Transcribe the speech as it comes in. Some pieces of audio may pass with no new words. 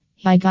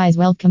Hi guys,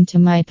 welcome to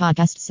my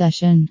podcast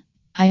session.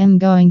 I am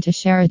going to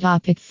share a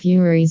topic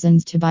few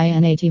reasons to buy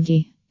an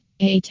ATV.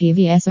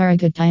 ATVs are a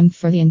good time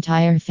for the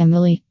entire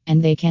family,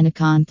 and they can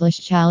accomplish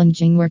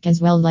challenging work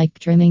as well, like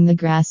trimming the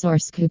grass or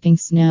scooping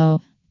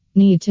snow.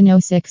 Need to know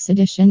 6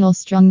 additional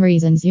strong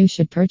reasons you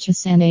should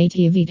purchase an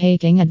ATV,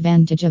 taking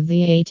advantage of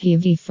the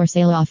ATV for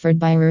sale offered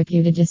by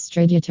reputed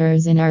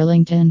distributors in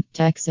Arlington,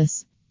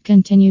 Texas.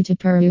 Continue to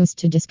peruse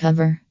to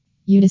discover.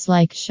 You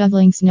dislike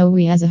shoveling snow.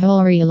 We as a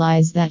whole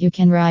realize that you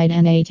can ride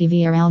an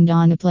ATV around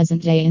on a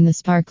pleasant day in the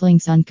sparkling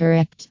sun,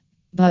 correct?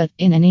 But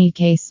in any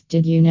case,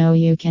 did you know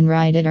you can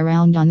ride it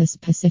around on the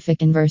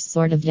specific inverse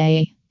sort of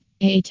day?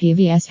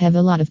 ATVs have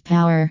a lot of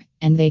power,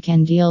 and they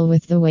can deal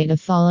with the weight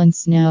of fallen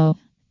snow.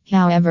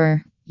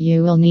 However,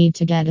 you will need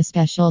to get a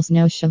special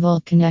snow shovel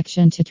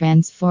connection to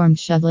transform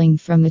shoveling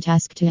from a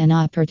task to an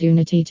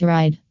opportunity to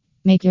ride.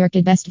 Make your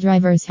kid best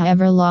drivers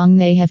however long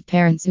they have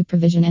parent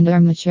supervision and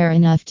are mature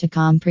enough to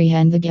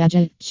comprehend the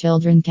gadget.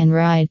 Children can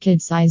ride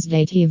kid-sized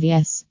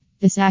ATVs.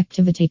 This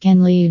activity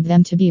can lead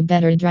them to be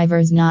better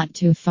drivers not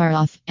too far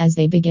off, as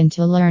they begin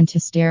to learn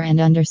to steer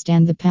and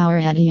understand the power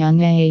at a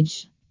young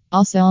age.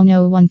 Also,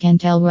 no one can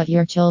tell what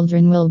your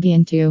children will be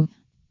into.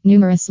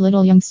 Numerous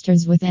little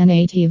youngsters with an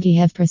ATV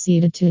have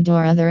proceeded to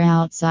adore other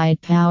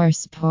outside power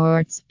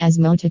sports, as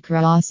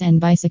motocross and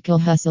bicycle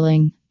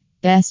hustling.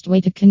 Best way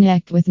to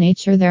connect with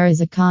nature. There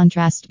is a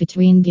contrast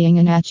between being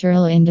a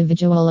natural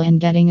individual and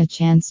getting a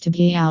chance to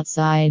be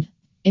outside.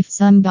 If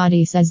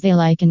somebody says they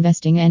like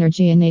investing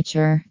energy in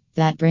nature,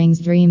 that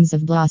brings dreams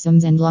of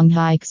blossoms and long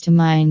hikes to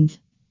mind.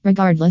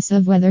 Regardless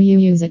of whether you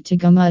use it to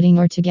go mudding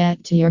or to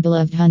get to your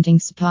beloved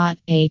hunting spot,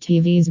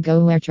 ATVs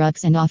go where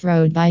trucks and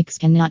off-road bikes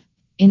cannot.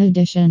 In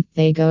addition,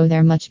 they go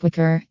there much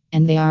quicker,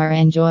 and they are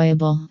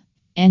enjoyable.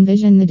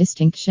 Envision the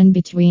distinction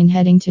between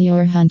heading to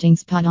your hunting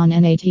spot on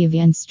an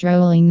ATV and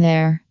strolling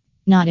there.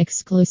 Not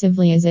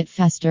exclusively is it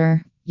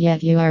faster,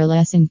 yet you are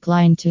less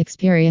inclined to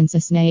experience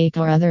a snake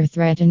or other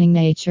threatening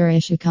nature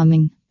issue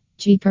coming.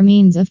 Cheaper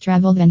means of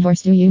travel than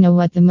horse. Do you know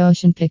what the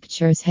motion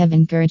pictures have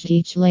encouraged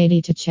each lady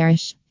to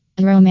cherish?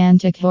 A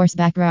romantic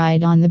horseback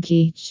ride on the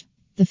beach.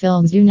 The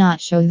films do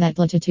not show that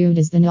platitude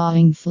is the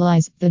gnawing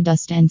flies, the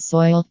dust and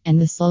soil, and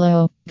the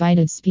slow,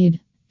 guided speed.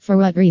 For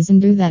what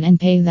reason do that and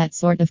pay that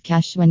sort of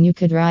cash when you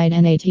could ride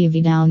an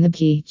ATV down the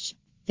beach?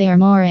 They are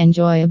more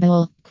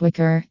enjoyable,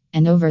 quicker,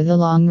 and over the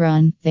long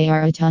run, they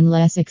are a ton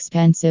less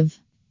expensive.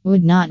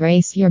 Would not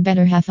race your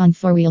better half on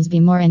 4 wheels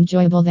be more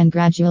enjoyable than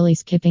gradually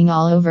skipping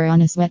all over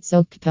on a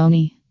sweat-soaked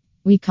pony?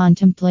 We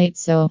contemplate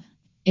so.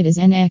 It is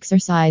an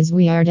exercise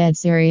we are dead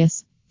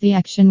serious. The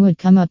action would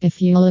come up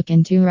if you look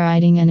into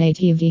riding an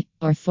ATV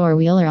or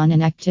 4-wheeler on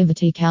an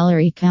activity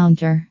calorie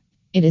counter.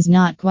 It is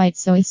not quite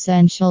so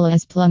essential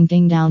as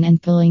plunking down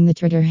and pulling the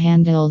trigger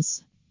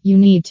handles. You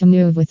need to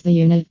move with the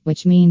unit,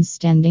 which means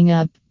standing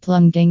up,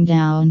 plunking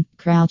down,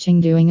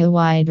 crouching, doing a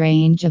wide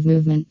range of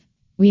movement.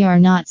 We are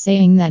not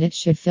saying that it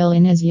should fill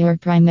in as your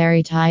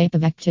primary type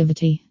of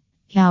activity.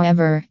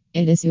 However,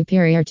 it is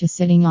superior to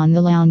sitting on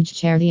the lounge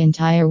chair the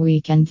entire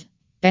weekend.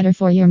 Better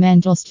for your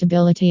mental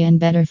stability and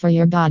better for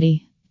your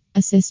body.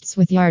 Assists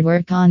with yard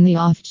work. On the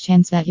off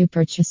chance that you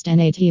purchased an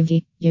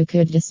ATV, you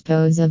could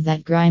dispose of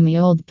that grimy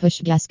old push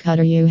gas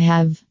cutter you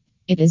have.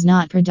 It is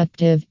not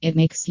productive, it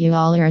makes you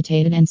all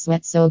irritated and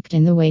sweat soaked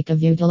in the wake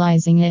of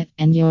utilizing it,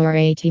 and your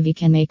ATV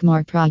can make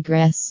more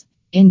progress.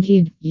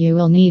 Indeed, you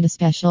will need a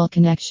special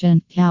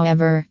connection.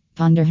 However,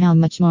 ponder how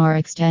much more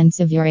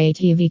extensive your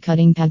ATV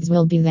cutting paths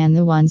will be than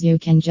the ones you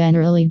can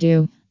generally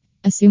do.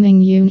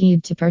 Assuming you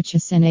need to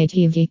purchase an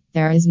ATV,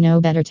 there is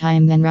no better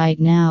time than right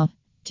now.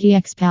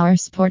 TX Power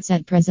Sports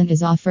at present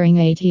is offering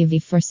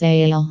ATV for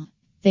sale.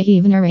 They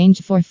even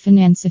arrange for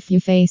finance if you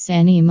face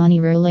any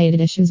money-related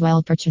issues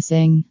while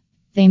purchasing.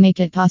 They make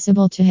it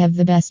possible to have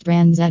the best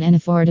brands at an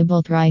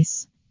affordable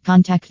price.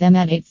 Contact them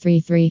at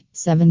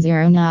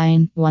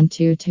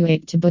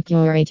 833-709-1228 to book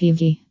your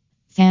ATV.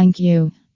 Thank you.